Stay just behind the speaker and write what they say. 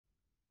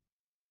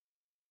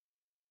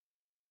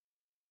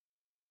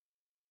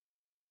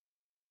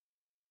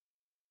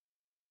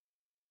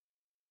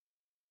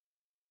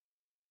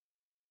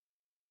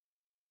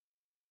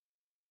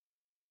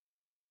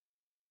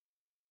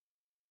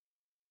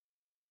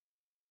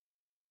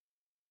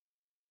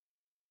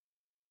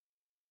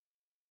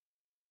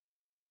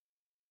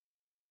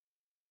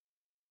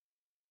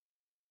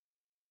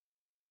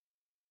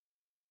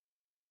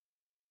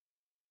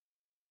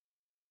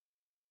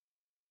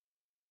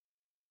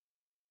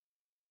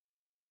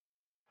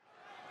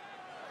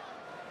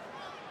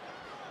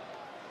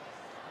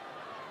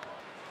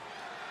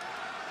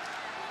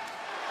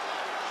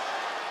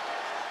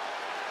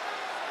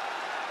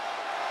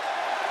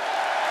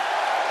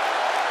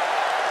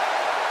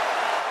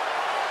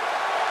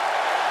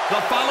The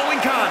following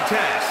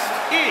contest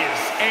is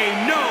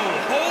a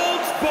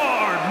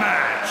no-holds-barred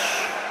match.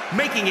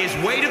 Making his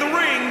way to the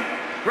ring,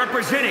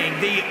 representing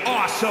the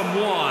Awesome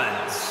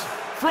Ones,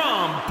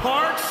 from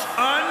parts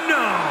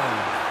unknown,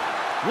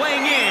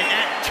 weighing in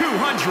at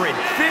 258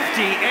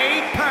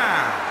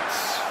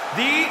 pounds,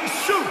 the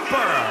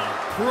Super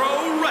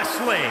Pro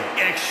Wrestling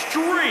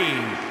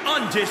Extreme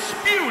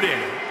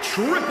Undisputed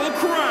Triple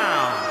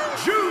Crown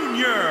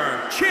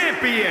Junior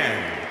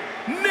Champion,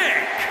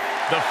 Nick.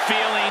 The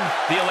feeling,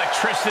 the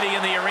electricity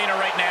in the arena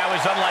right now is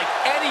unlike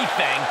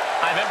anything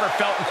I've ever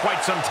felt in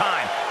quite some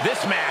time.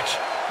 This match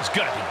is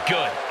gonna be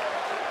good.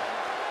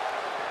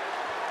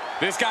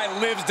 This guy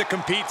lives to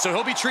compete, so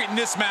he'll be treating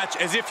this match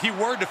as if he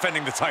were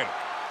defending the title.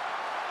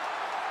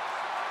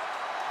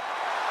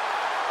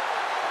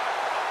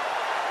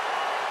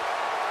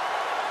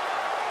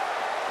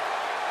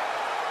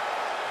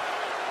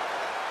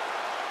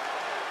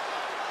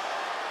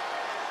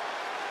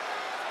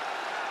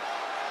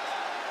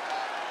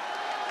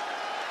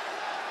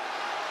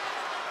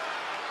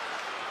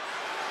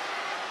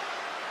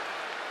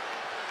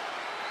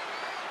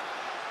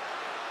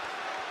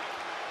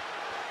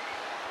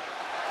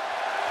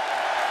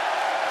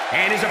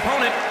 And his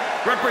opponent,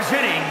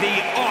 representing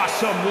the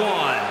Awesome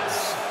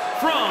Ones,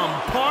 from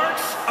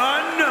parts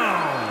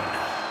unknown,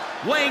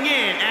 weighing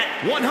in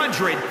at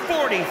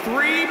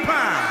 143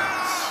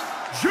 pounds,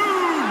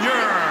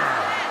 Junior.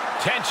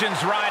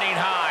 Tension's riding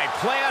high.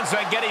 Plans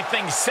on getting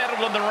things settled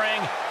in the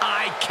ring.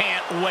 I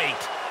can't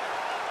wait.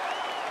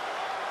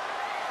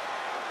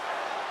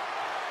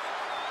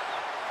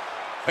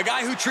 A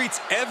guy who treats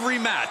every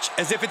match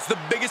as if it's the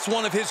biggest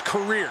one of his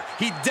career.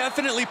 He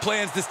definitely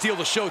plans to steal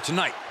the show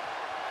tonight.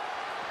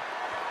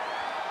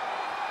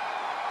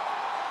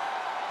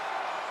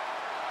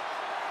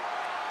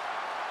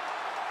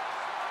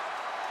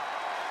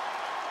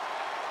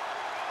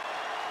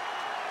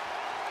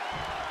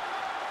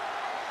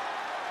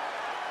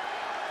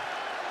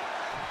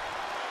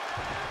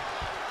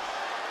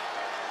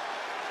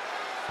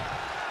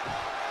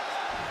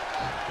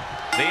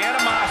 The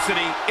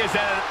animosity is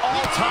at an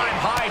all-time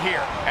high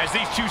here as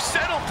these two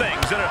settle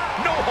things in a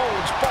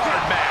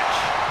no-holds-barred match.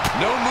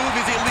 No move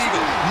is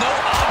illegal. No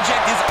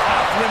object is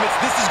off limits.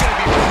 This is going to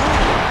be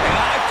brutal, and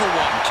I, for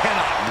one,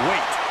 cannot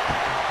wait.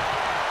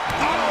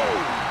 Oh!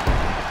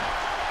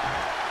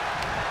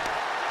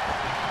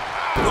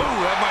 Ooh,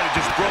 that might have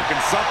just broken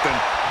something.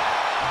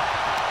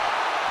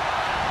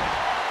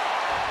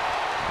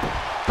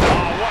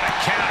 Oh, what a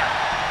counter.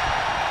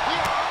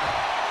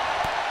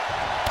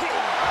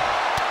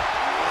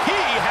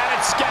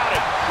 Scouted.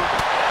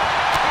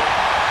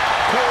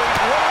 Corey,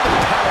 what are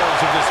the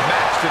perils of this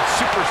match that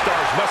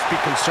superstars must be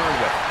concerned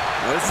with?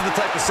 Now, this is the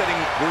type of setting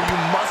where you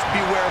must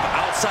beware of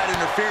outside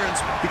interference,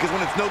 because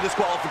when it's no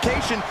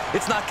disqualification,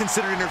 it's not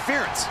considered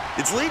interference.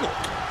 It's legal.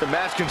 The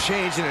match can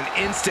change in an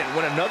instant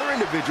when another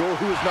individual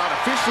who is not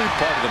officially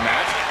part of the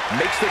match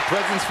makes their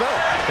presence felt.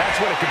 That's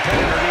when a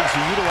competitor needs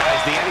to utilize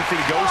the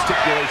anything goes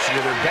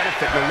stipulation to their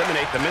benefit and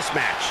eliminate the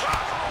mismatch.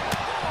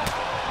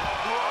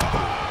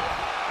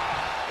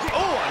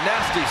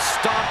 Nasty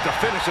stomp to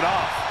finish it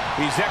off.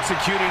 He's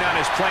executing on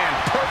his plan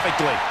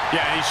perfectly.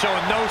 Yeah, he's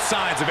showing no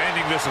signs of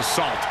ending this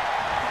assault.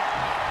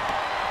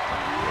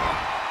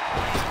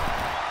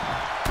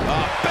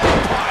 Big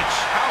punch.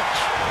 Ouch.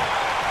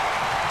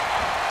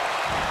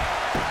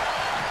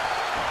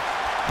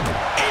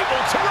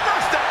 Able to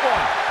reverse that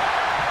one.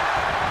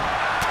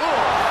 Oh,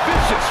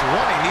 vicious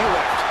running knee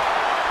lift.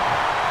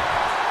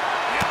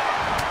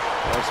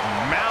 Just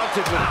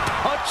mounted with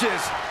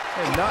punches.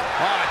 And not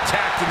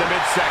attacked in the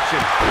midsection.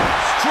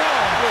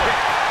 Strong kick.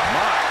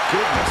 My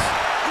goodness.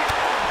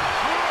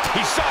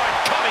 He saw it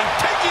coming,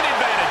 taking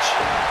advantage.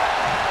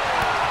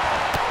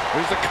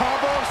 There's a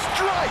combo of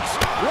strikes.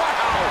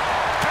 Wow.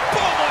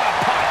 Boom, what a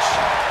punch.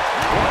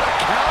 What a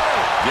counter.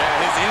 Yeah,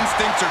 his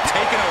instincts are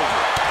taking over.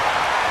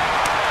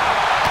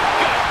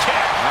 Good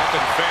kick.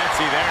 Nothing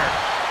fancy there.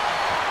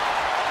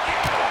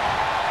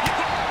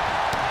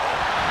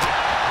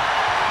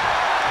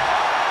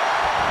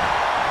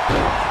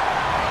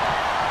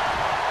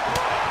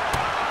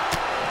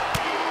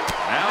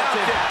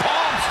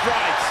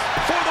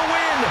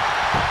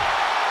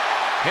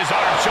 His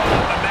arm showed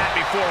on the mat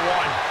before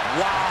one.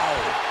 Wow.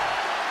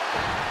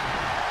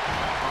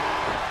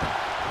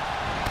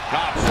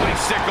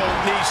 Bicycle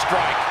knee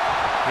strike.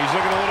 He's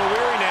looking a little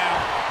weary now.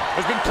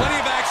 There's been plenty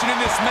of action in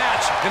this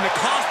match, and the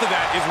cost of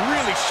that is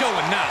really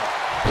showing now.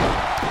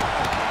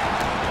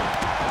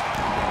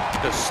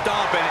 The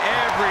stomp in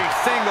every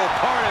single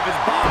part of his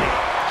body.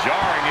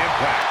 Jarring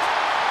impact.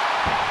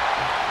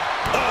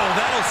 Oh,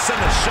 that'll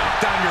send a shock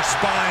down your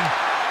spine.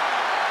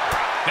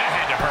 That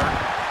had to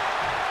hurt.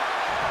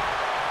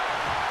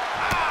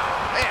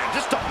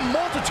 Just a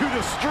multitude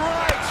of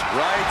strikes.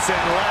 Rights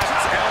and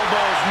lefts,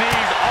 elbows,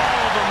 knees, all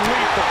of them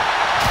lethal.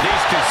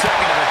 These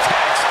consecutive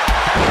attacks.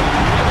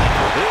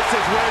 This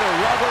is where the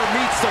rubber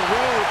meets the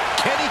road.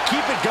 Can he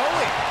keep it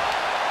going?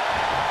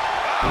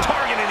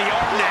 Targeting the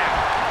arm now.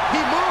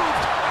 He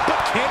moved, but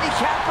can he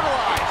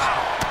capitalize?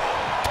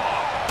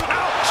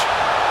 Ouch!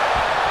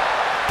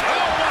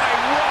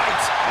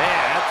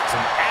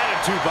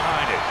 attitude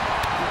behind it.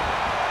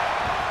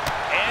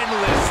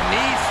 Endless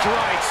knee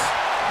strikes.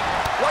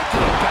 Right to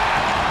the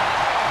back.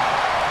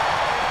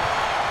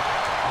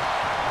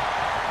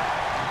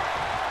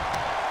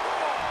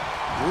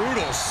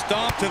 Brutal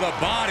stomp to the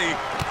body.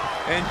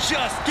 And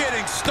just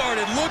getting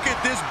started. Look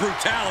at this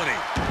brutality.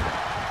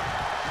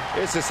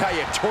 This is how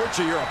you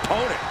torture your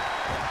opponent.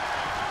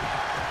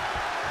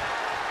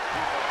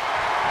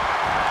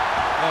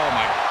 Oh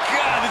my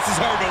God, this is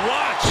hard to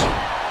watch.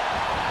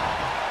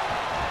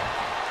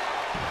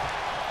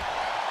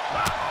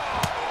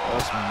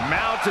 Just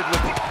mounted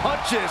with the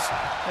punches.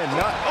 And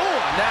not, oh,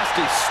 a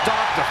nasty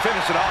stomp to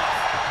finish it off.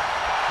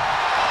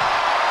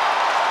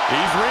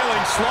 He's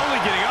reeling, slowly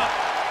getting up.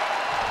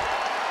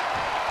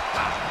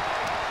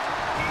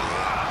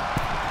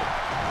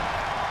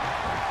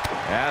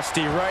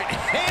 Nasty right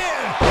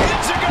hand.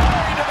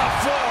 Enzuigiri to the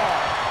floor.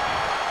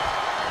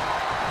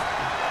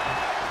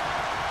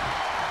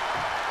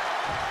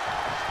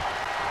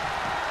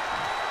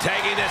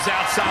 Tagging this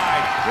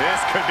outside. This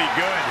could be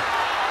good.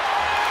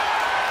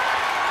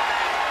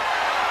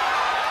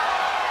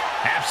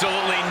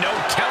 Absolutely no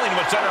telling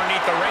what's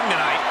underneath the ring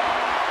tonight.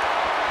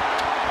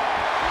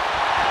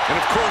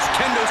 And of course,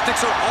 kendo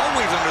sticks are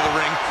always under the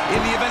ring in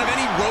the event of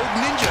any Rogue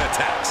Ninja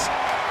attacks.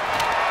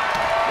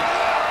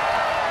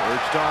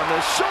 Perched on the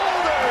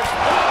shoulders.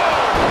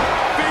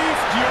 Oh!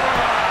 Feast your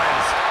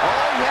eyes.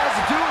 All he has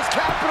to do is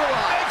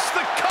capitalize. Makes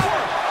the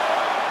cover.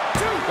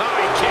 Oh,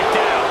 he kicked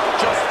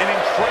out. Just an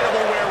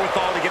incredible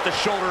wherewithal to get the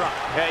shoulder up.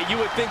 You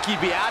would think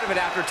he'd be out of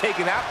it after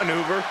taking that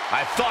maneuver.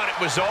 I thought it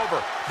was over.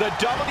 The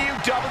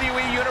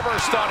WWE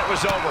Universe thought it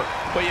was over.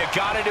 But you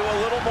got to do a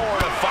little more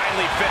to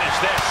finally finish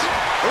this.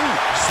 Ooh,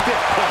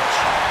 stiff punch.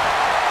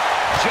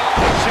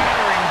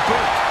 Jaw-shattering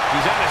boot.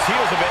 He's on his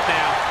heels a bit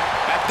now.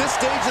 At this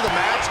stage of the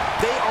match,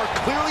 they are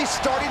clearly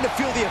starting to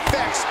feel the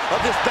effects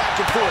of this back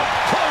and forth.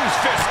 Closed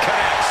fist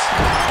connects.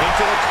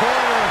 Into the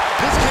corner.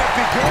 This can't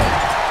be good.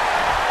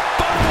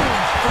 Boom!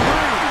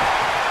 Three.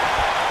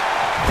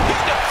 He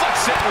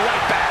deflects it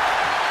right back.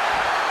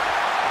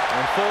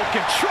 In full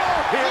control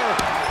here.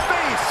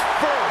 Face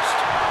first.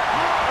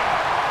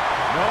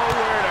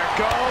 Nowhere to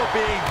go.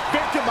 Being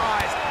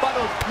victimized by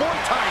those Muay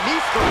Thai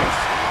knee strikes.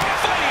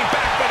 Fighting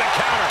back with a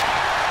counter.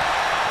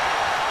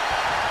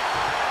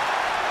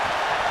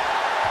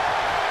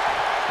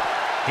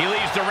 He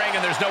leaves the ring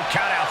and there's no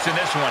countouts in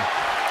this one.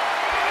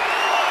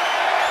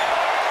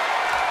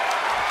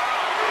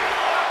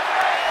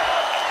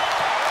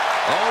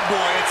 Oh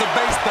boy, it's a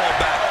baseball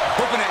bat.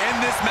 Hoping to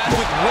end this match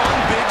with one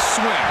big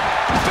swing.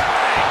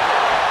 Bang!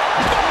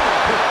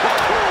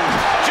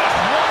 Just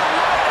one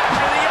right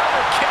after the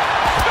other kick.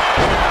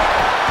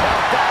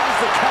 Now that is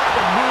the kind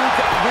of move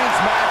that wins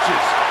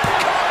matches.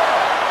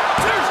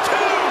 There's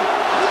two!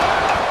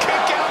 What a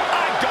kick out!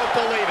 I don't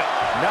believe it.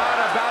 Not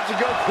about to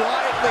go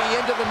quietly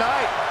into the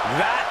night.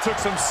 That took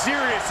some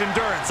serious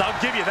endurance, I'll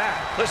give you that.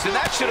 Listen,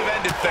 that should have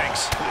ended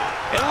things.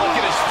 And look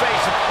at his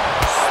face.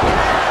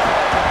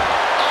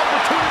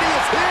 Opportunity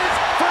is his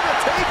for the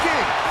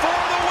taking. For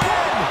the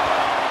win!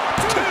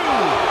 Two!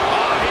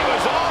 Oh, he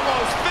was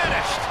almost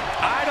finished.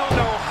 I don't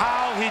know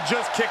how he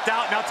just kicked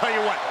out, and I'll tell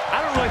you what, I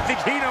don't really think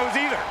he knows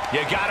either.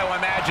 You got to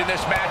imagine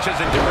this match has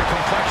a different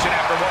complexion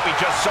after what we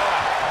just saw.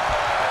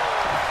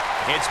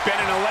 It's been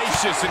an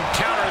hellacious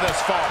encounter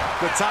thus far.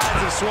 The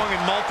tides have swung in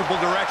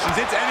multiple directions.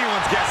 It's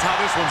anyone's guess how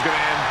this one's going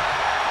to end.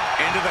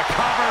 Into the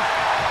cover.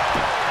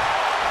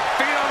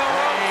 Feet on the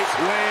ropes.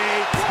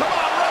 Wait. Come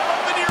on, rub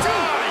open your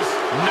eyes.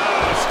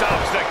 No,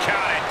 stops the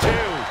count at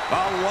two.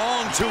 A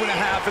long 2.5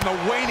 in the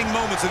waning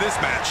moments of this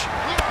match.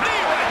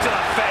 Knee right to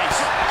the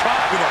face.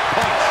 Caught with a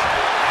punch.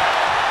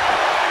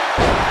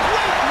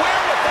 Great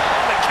wherewithal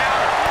on the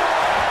counter.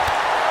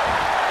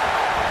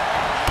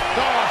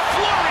 Oh, a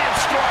flurry of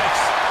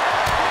strikes.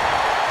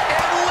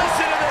 And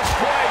listen to this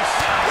place.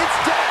 It's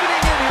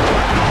deafening in here.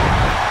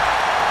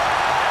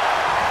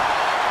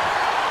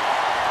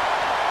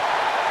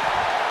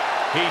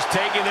 He's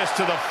taking this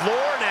to the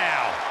floor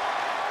now.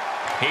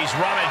 He's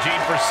rummaging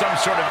for some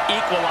sort of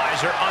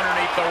equalizer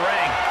underneath the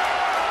ring.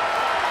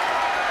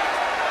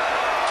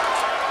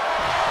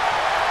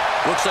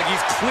 Looks like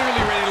he's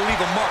clearly ready to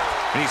leave a mark,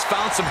 and he's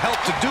found some help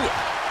to do it.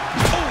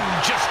 Boom,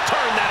 just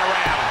turn that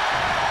around.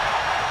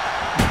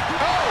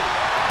 Oh,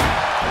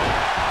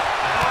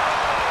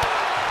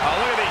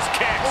 look at these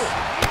kicks.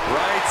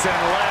 Rights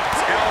and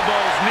lefts,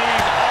 elbows,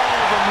 knees, all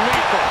of them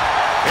lethal.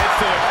 It's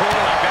to the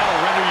core like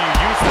that'll render you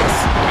useless.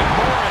 And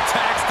more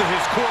attacks to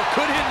his core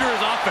could hinder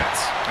his offense.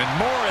 And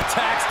more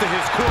attacks to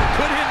his core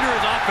could hinder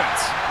his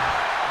offense.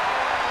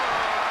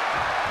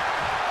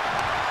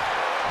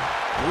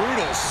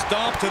 Brutal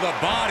stomp to the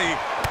body.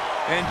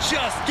 And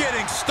just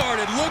getting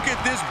started. Look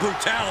at this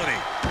brutality.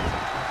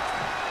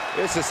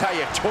 This is how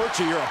you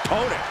torture your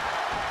opponent.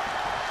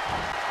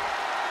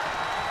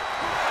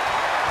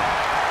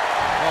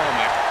 Oh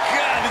my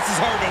God, this is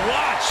hard to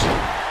watch.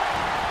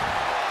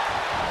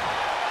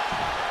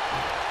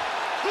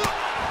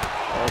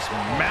 Just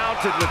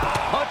mounted with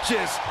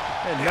punches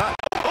and not,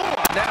 oh,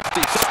 a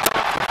nasty stop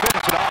to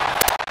finish it off.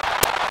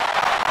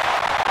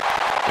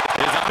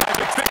 Is that going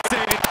to fix it?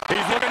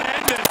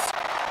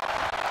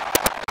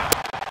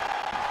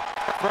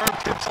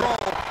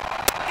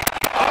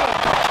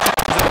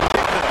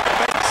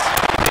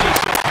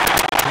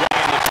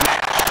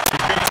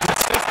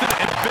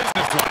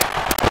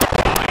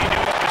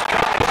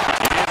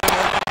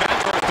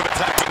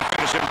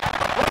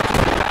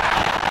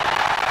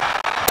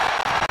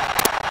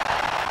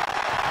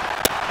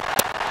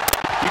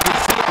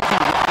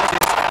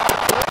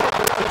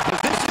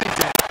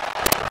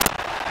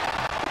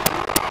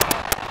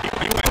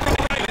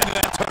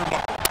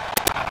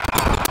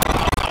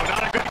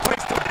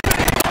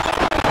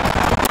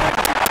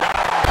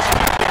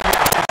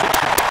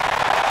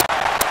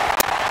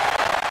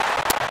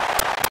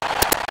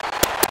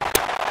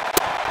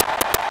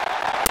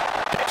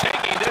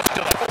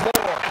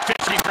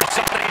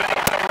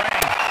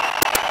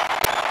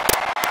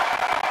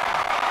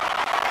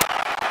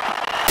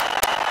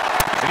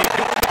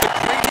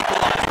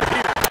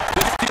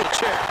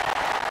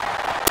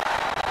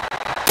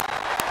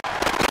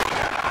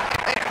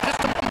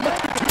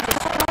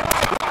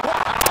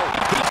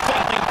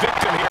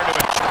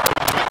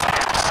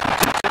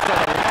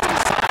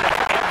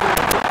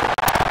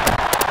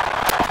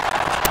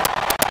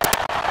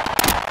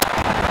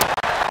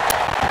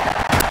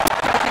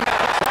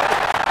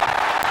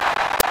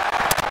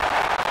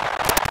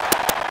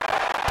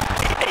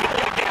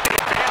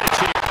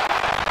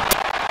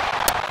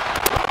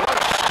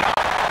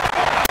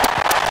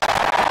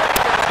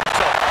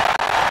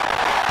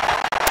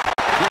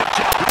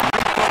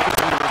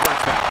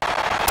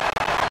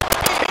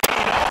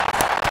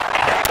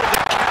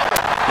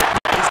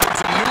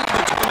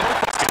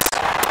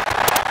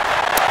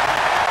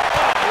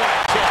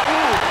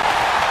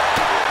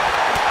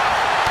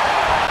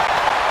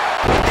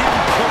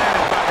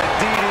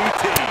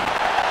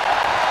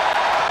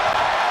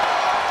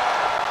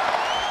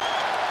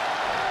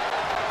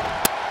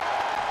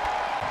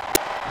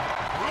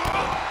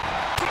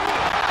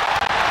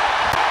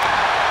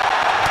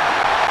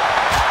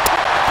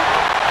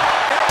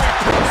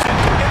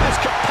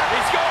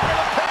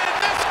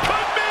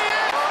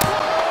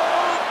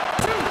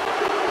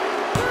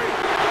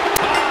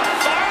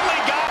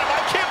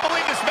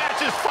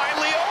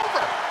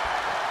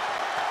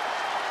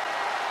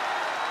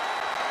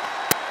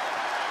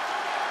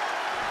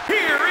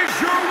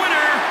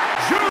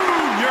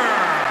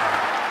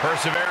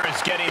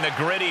 Perseverance getting the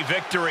gritty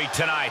victory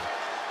tonight.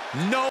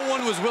 No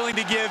one was willing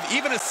to give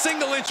even a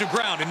single inch of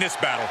ground in this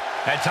battle.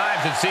 At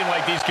times, it seemed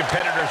like these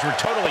competitors were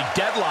totally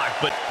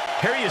deadlocked, but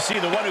here you see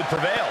the one who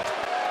prevailed.